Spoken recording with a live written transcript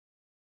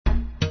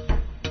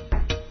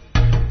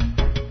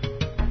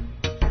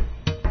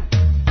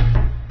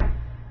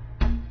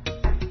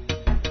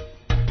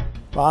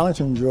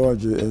Arlington,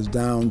 Georgia is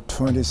down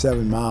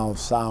 27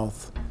 miles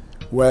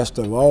southwest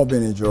of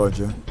Albany,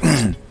 Georgia,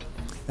 and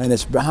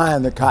it's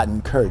behind the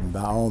cotton curtain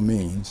by all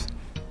means.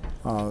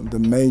 The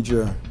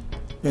major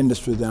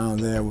industry down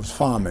there was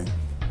farming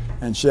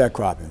and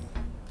sharecropping.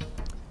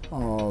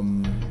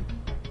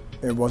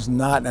 It was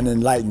not an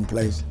enlightened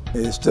place. It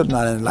is still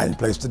not an enlightened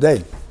place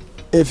today.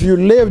 If you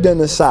lived in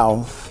the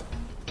South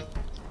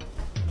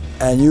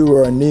and you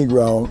were a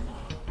Negro,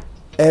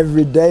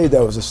 every day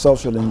there was a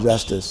social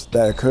injustice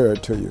that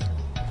occurred to you,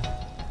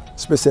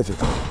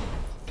 specifically.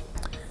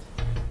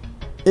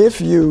 If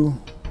you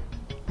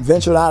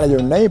ventured out of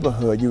your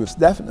neighborhood, you would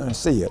definitely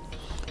see it.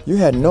 You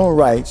had no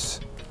rights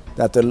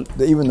that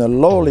even the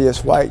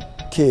lowliest white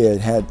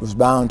kid was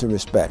bound to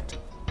respect.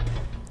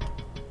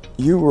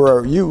 You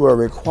were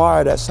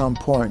required at some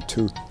point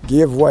to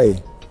give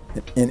way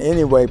in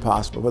any way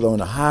possible, whether on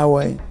the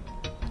highway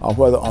or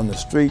whether on the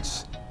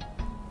streets.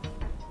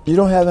 You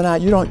don't have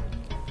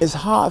it's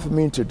hard for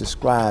me to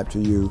describe to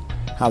you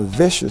how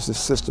vicious the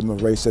system of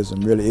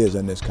racism really is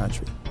in this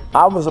country.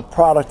 I was a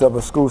product of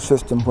a school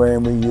system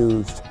wherein we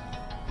used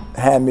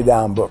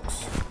hand-me-down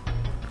books.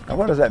 Now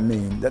what does that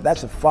mean?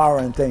 That's a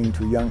foreign thing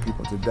to young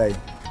people today.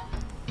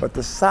 But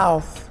the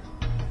South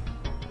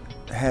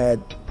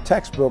had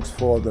textbooks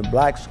for the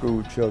black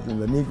school children,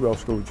 the Negro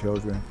school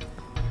children,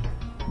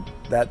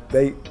 that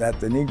the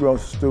Negro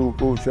school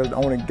children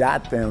only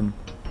got them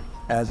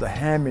as a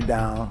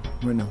hand-me-down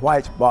when the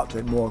whites bought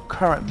the more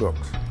current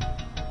books,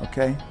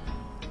 okay?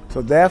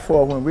 So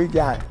therefore, when we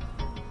got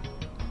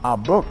our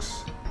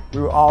books, we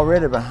were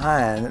already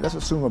behind. Let's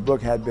assume a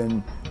book had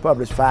been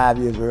published 5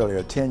 years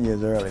earlier, 10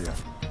 years earlier.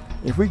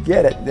 If we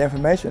get it, the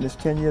information is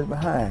 10 years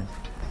behind.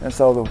 And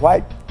so the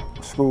white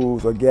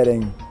schools are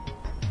getting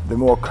the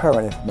more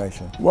current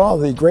information. Well,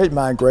 the Great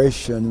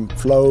Migration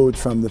flowed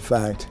from the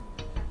fact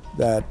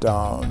that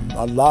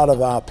a lot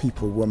of our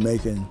people were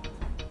making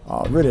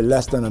really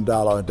less than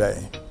 $1 a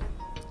day.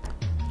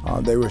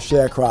 They were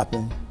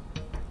sharecropping,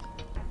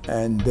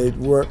 and they'd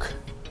work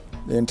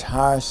the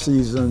entire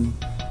season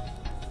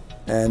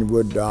and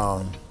would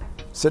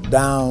sit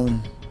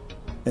down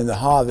in the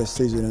harvest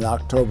season in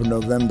October,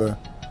 November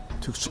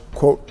to,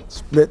 quote,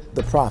 split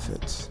the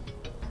profits.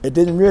 It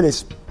didn't really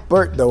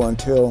spurt though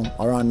until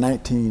around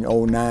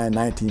 1909,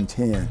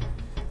 1910,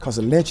 because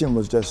the lynching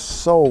was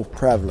just so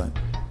prevalent,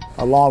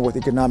 along with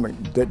economic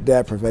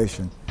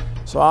deprivation.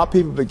 So our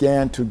people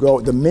began to go,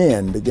 the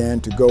men began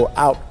to go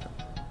out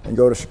and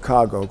go to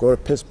Chicago, go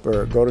to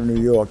Pittsburgh, go to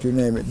New York, you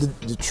name it,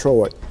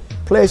 Detroit,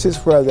 places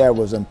where there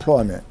was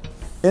employment.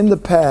 In the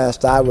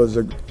past, I was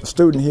a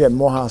student here at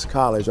Morehouse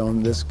College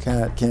on this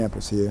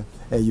campus here,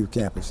 AU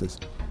campuses.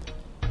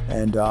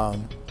 And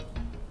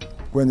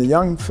when the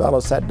young fellow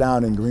sat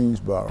down in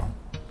Greensboro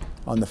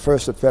on the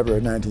 1st of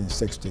February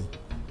 1960,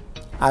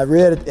 I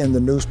read it in the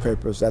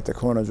newspapers at the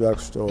corner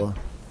drugstore,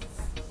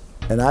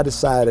 and I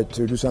decided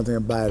to do something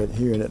about it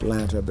here in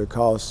Atlanta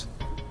because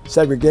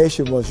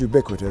segregation was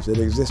ubiquitous. It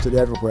existed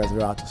everywhere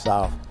throughout the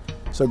South.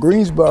 So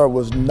Greensboro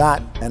was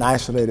not an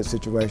isolated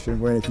situation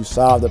where if you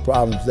solve the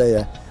problems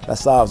there, that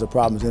solves the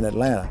problems in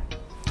Atlanta.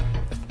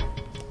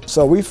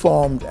 So we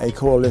formed a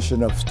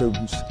coalition of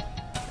students,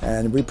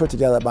 and we put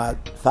together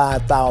about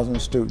 5,000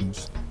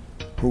 students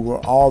who were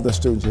all the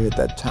students here at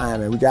that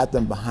time, and we got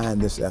them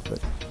behind this effort.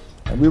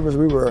 And we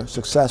were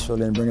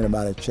successful in bringing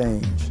about a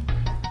change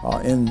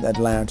in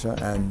Atlanta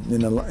and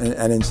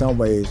in some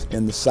ways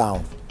in the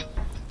South.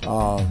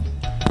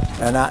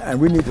 And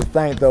we need to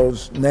thank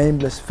those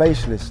nameless,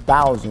 faceless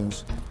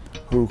thousands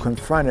who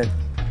confronted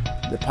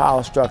the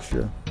power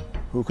structure,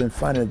 who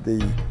confronted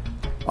the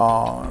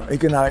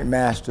economic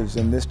masters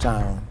in this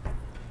town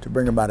to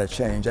bring about a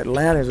change.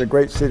 Atlanta is a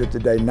great city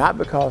today, not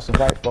because the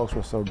white folks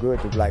were so good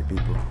to black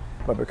people,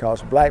 but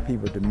because black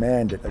people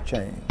demanded a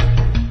change.